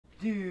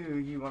Do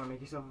you want to make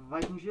yourself a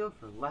Viking shield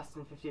for less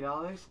than $50?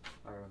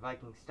 Or a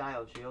Viking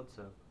Style Shield,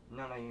 so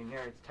none of you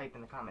nerds type in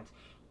the comments,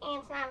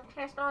 it's not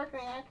historically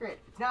accurate.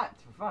 It's not.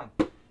 It's for fun.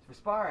 It's for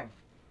sparring.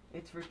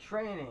 It's for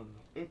training.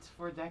 It's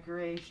for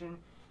decoration.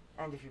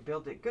 And if you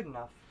build it good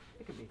enough,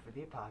 it could be for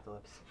the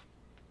apocalypse.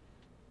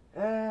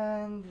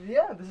 And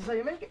yeah, this is how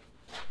you make it.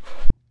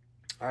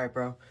 Alright,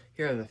 bro.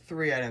 Here are the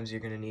 3 items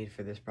you're going to need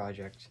for this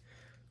project.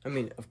 I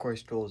mean, of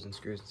course, tools and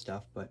screws and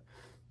stuff, but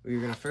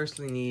you're going to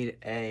firstly need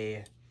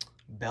a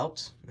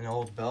belt, an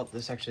old belt.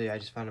 This actually I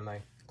just found in my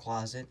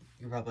closet.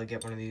 You probably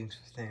get one of these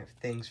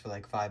things for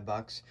like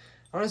 $5.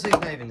 Honestly, it's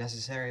not even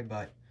necessary,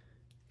 but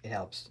it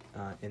helps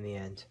in the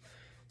end.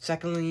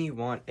 Secondly, you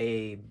want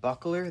a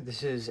buckler.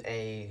 This is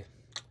a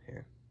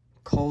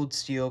cold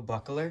steel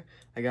buckler.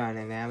 I got it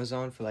on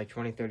Amazon for like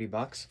 20-30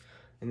 bucks.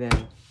 And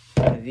then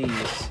one of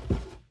these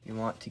you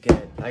want to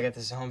get. I got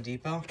this at Home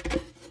Depot.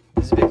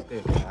 This is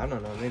basically, I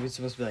don't know, maybe it's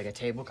supposed to be like a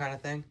table kind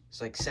of thing. It's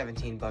like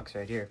 17 bucks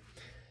right here.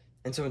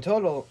 And so in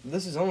total,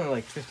 this is only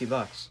like 50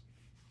 bucks.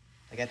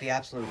 Like at the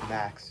absolute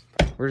max.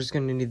 We're just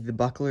gonna need the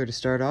buckler to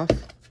start off.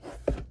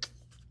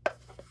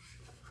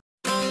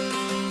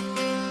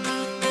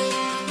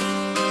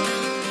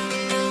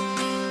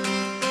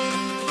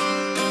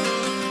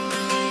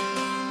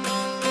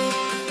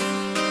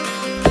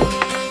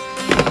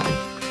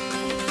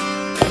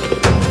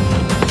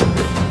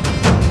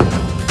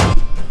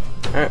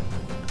 Alright,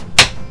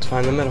 let's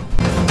find the middle.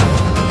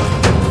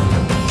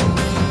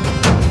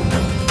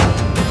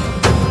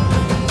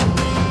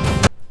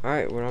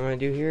 Alright, what I'm going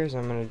to do here is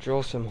I'm going to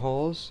drill some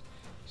holes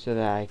so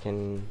that I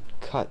can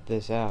cut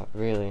this out,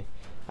 really.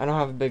 I don't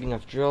have a big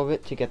enough drill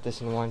bit to get this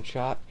in one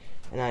shot,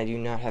 and I do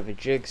not have a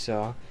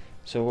jigsaw.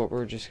 So what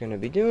we're just going to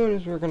be doing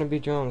is we're going to be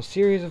drilling a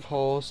series of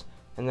holes,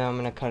 and then I'm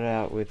going to cut it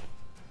out with,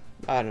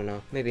 I don't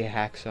know, maybe a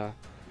hacksaw,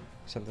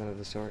 something of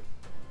the sort.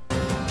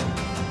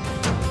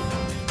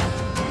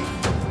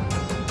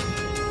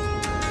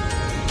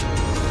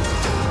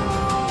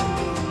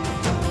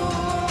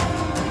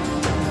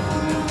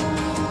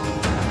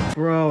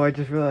 Bro, I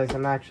just realized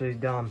I'm actually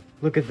dumb.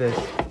 Look at this.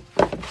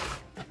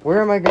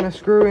 Where am I gonna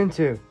screw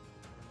into?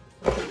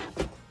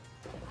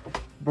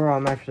 Bro,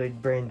 I'm actually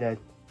brain dead.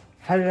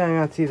 How did I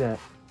not see that?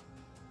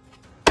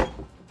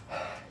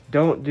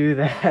 Don't do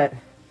that.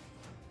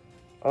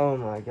 Oh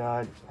my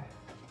god.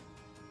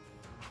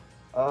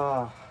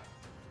 Oh.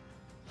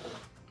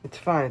 It's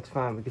fine, it's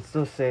fine. We can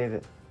still save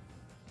it.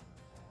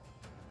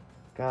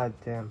 God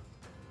damn.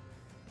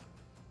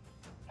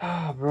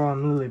 Ah, bro,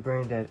 I'm literally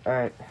brain dead.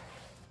 Alright.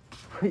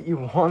 What you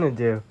want to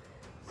do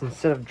is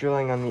instead of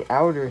drilling on the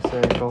outer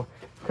circle,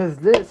 because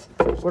this,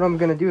 what I'm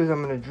going to do is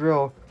I'm going to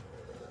drill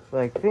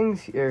like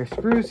things here,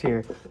 screws here,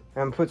 and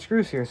I'm going to put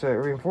screws here so it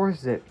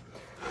reinforces it.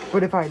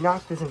 But if I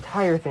knock this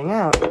entire thing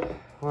out,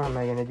 what am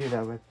I going to do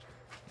that with?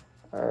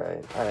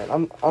 Alright,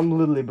 I'm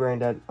literally brain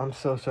dead. I'm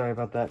so sorry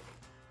about that.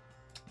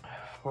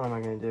 What am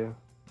I going to do?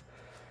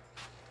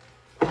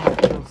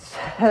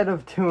 Instead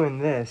of doing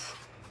this,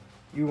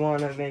 you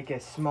want to make a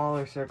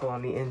smaller circle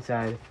on the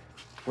inside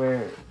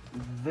where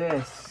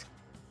this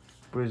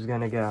was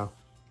gonna go,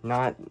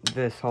 not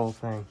this whole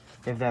thing,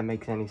 if that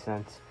makes any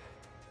sense.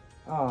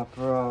 Oh,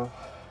 bro,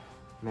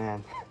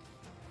 man,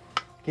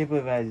 can't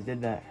believe I just did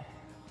that.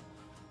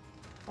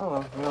 Oh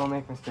well, we all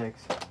make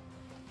mistakes.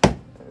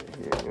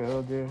 Here,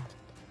 we'll do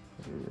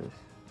this.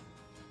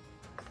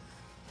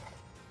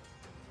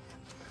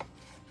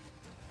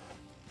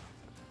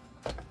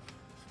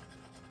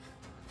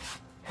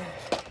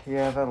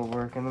 Yeah, that'll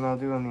work, and then I'll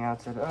do on the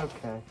outside.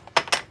 Okay.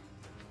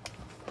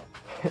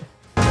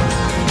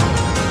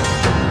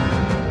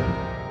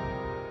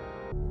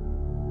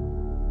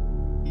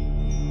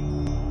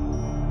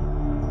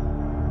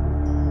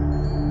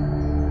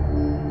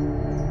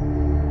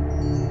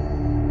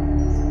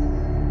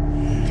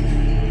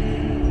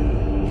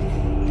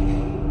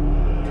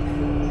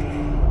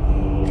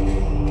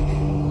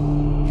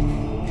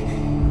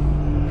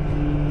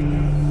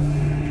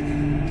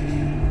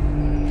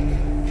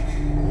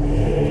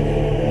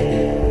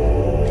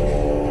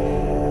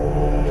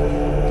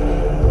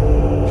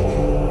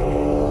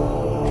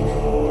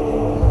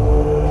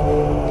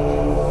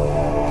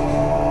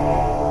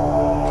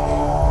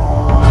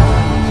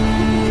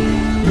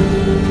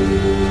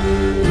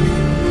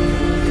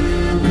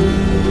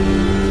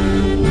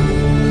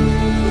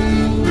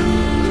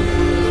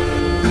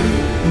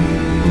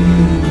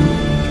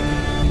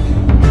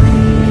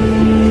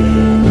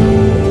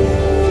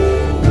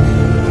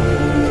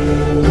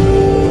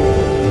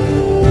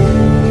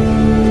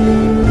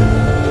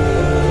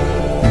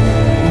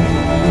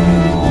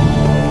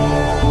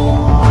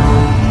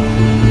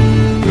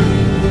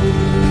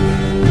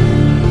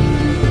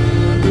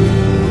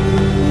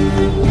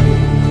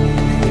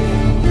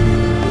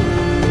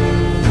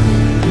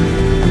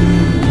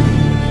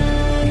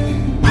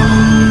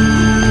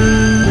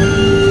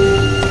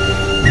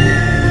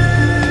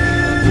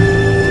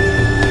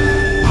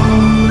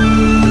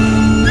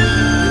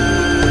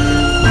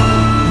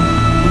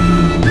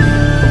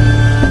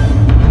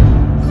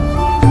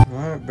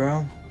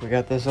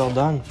 got this all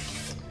done.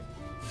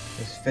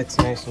 This fits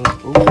nice and,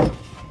 ooh,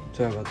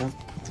 sorry about that.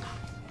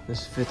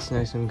 This fits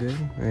nice and good,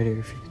 right here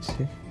if you can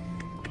see.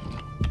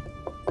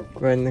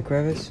 Right in the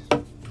crevice.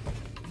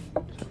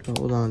 So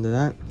hold on to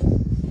that.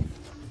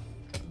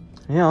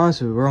 Yeah,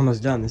 honestly, we're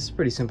almost done. This is a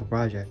pretty simple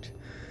project.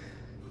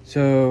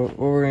 So what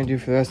we're gonna do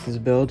for the rest of this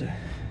build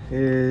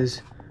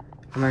is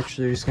I'm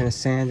actually just gonna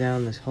sand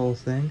down this whole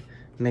thing,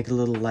 make it a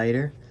little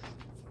lighter,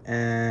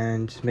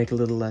 and make it a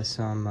little less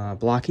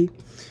blocky.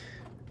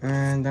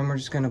 And then we're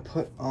just gonna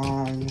put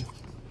on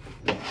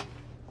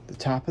the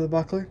top of the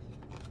buckler,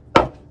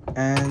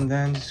 and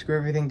then screw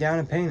everything down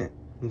and paint it.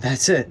 And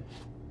that's it.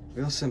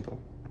 Real simple.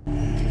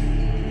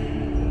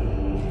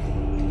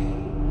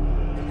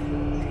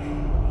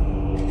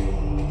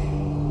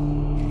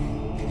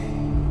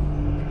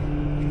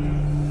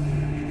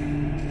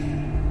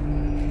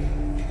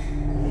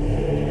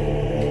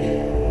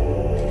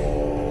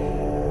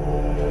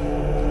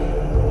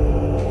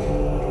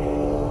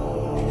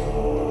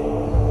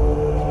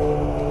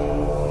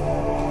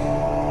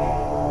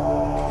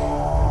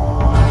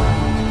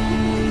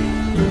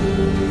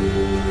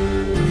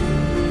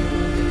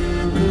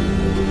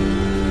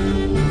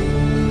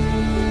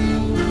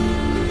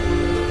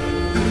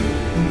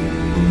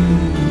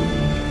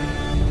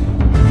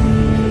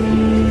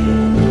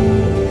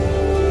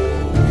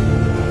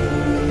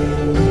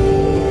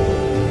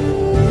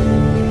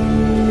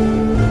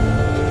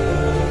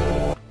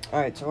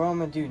 Alright, so what I'm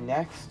going to do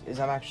next is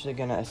I'm actually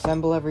going to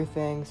assemble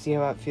everything, see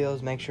how it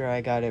feels, make sure I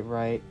got it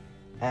right,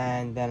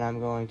 and then I'm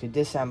going to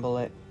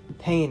disassemble it,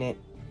 paint it,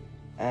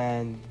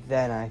 and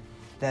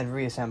then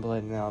reassemble it,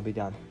 and then I'll be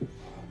done.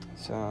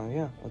 So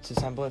yeah, let's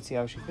assemble it, see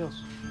how she feels.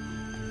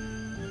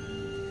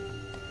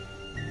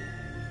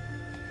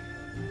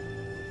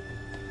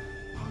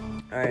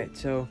 Alright,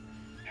 so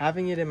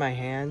having it in my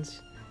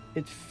hands,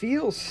 it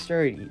feels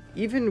sturdy.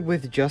 Even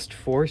with just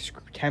 4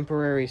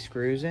 temporary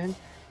screws in,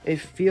 it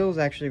feels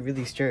actually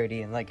really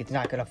sturdy and like it's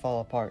not gonna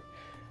fall apart,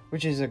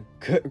 which is a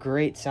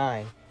great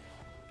sign.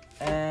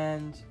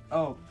 And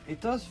oh, it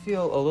does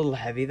feel a little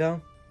heavy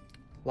though.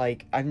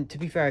 Like, to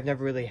be fair, I've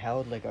never really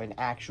held like an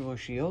actual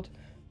shield,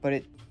 but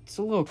it's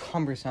a little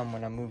cumbersome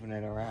when I'm moving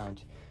it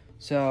around.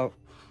 So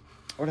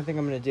what I think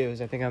I'm gonna do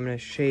is I think I'm gonna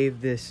shave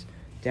this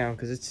down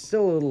because it's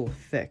still a little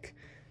thick.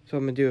 So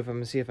what I'm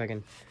gonna see if I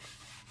can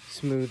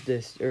smooth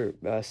this or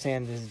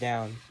sand this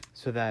down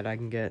so that I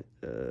can get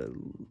a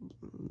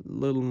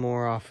little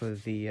more off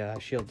of the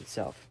shield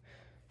itself,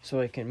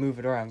 so I can move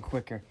it around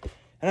quicker.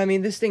 And I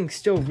mean, this thing's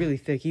still really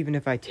thick. Even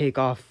if I take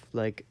off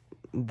like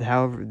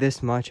however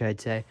this much,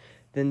 I'd say,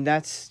 then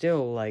that's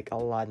still like a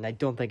lot, and I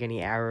don't think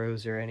any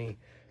arrows or any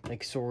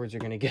like swords are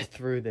gonna get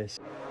through this.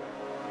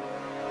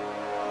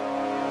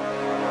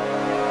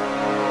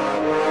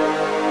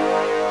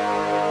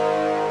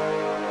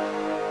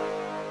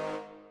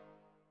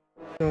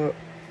 So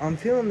I'm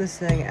feeling this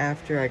thing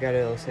after I got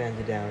it all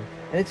sanded down,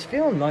 and it's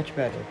feeling much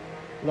better.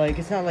 Like,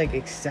 it's not like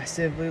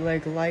excessively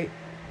like light,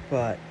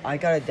 but I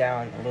got it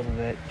down a little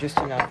bit, just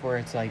enough where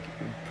it's like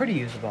pretty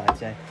usable, I'd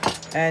say.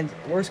 And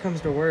worst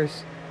comes to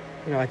worst,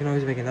 you know, I can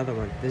always make another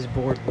one. This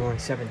board was only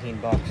 17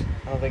 bucks.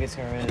 I don't think it's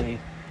gonna really,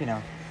 you know,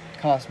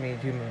 cost me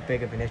too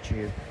big of an issue.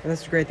 And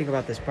that's the great thing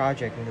about this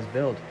project and this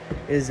build,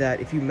 is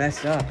that if you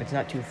mess up, it's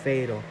not too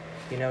fatal.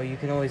 You know, you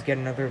can always get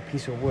another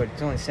piece of wood.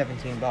 It's only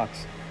 17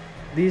 bucks.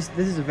 This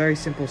is a very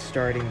simple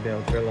starting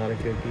build for a lot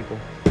of good people.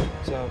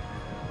 So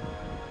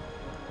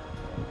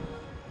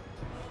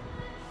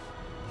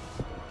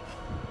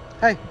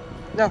hey,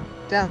 no,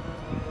 down,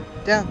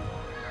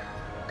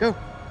 go.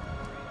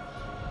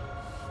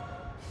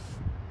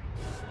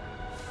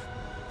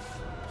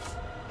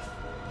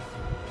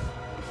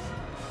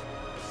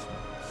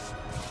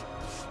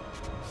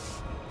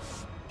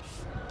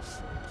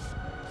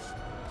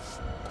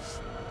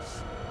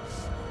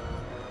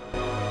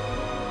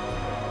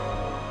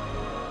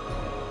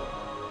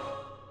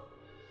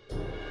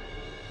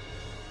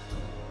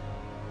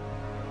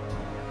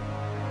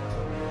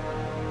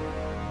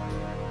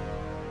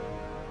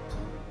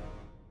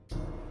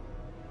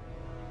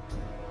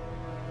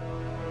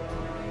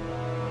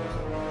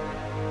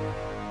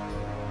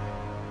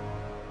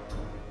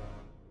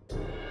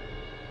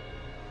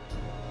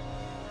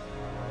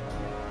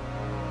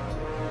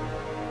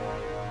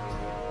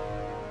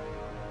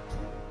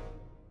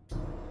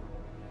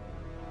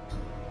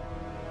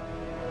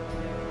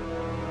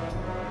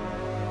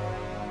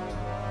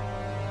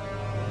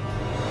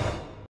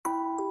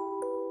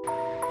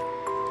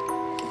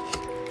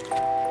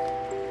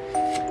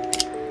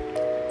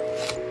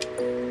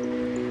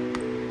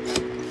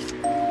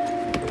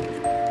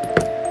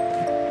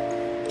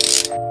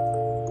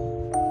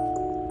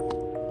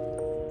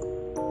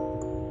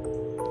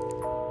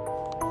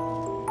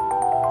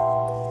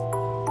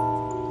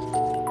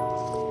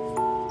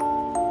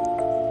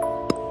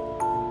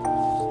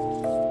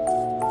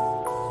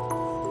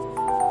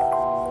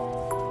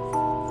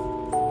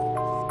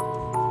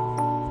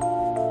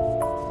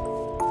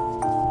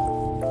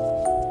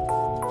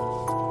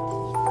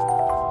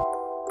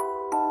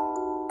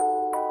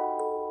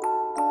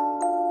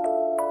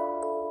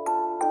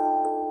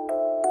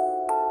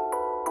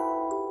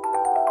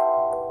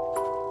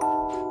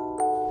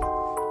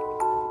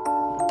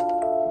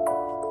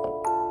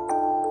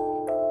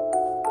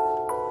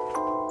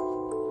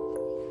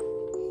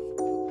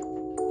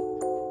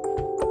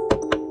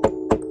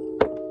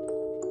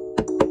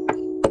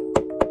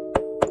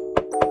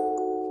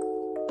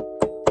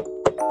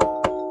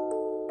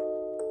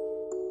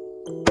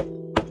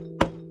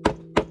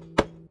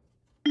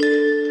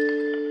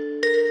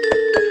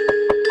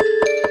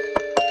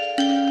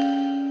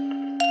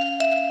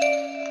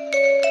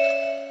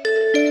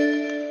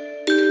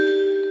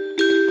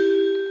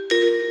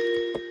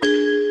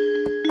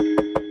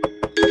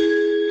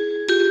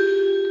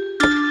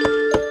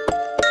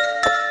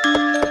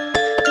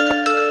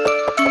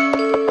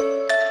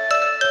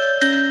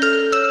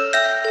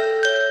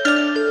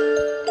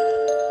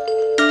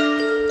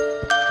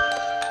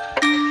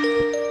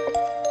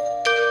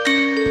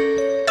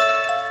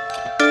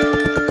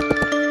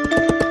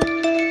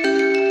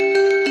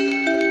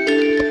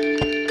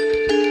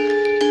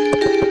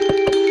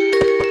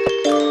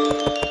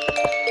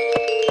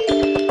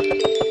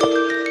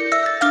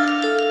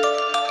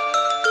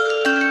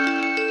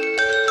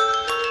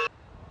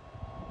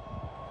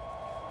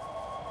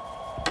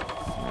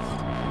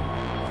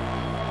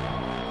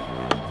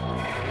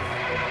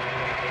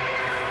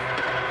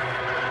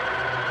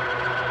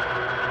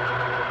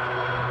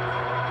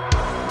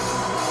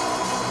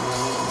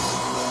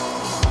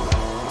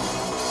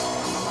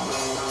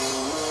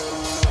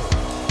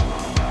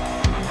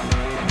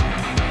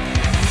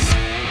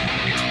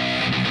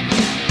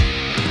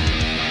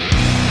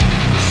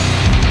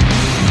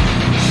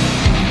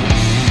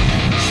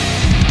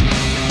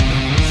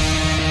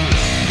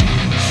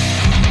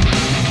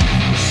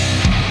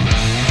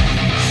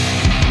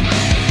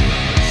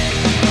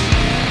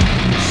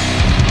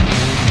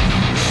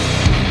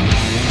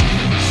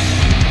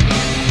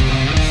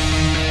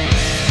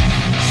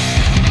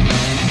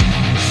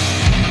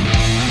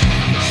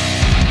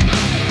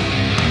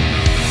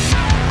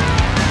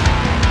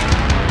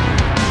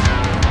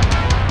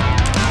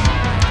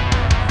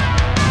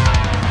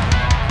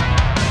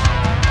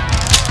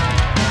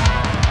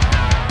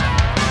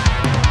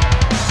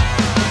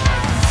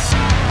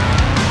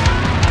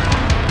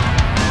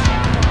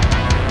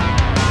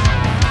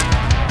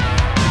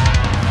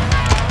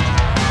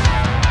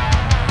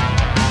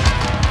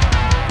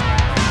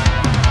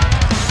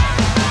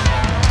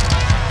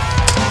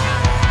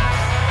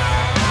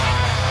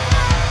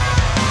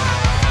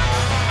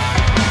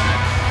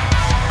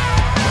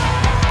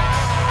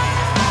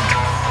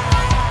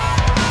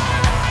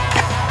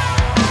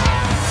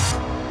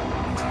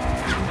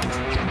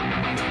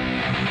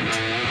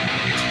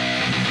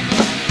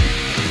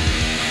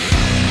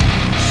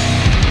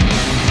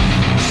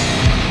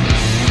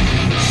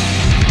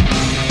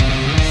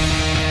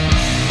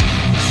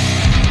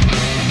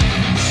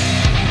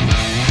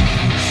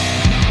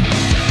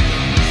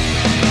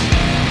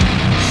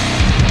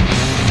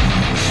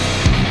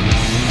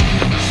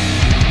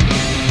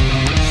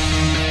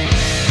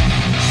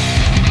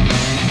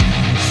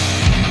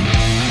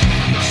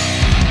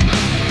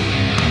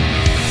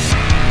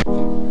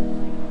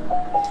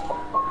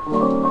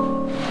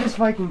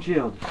 Viking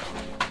Shield.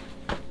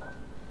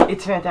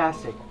 It's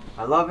fantastic.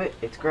 I love it.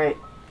 It's great.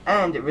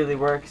 And it really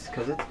works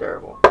because it's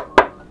durable.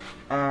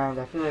 And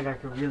I feel like I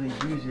could really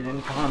use it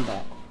in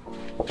combat.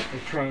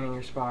 Like training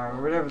or sparring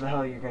or whatever the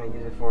hell you're going to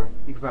use it for.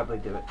 You could probably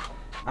do it.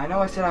 I know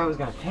I said I was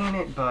going to paint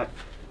it, but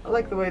I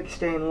like the way the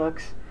stain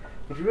looks.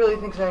 If you really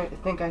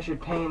think I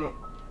should paint it,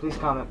 please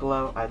comment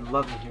below. I'd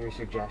love to hear your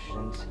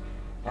suggestions.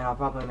 And I'll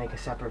probably make a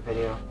separate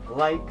video.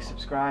 Like,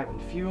 subscribe,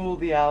 and fuel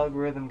the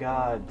algorithm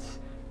gods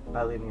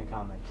by leaving a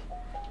comment.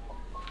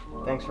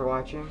 Thanks for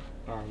watching,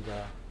 and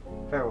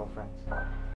farewell, friends.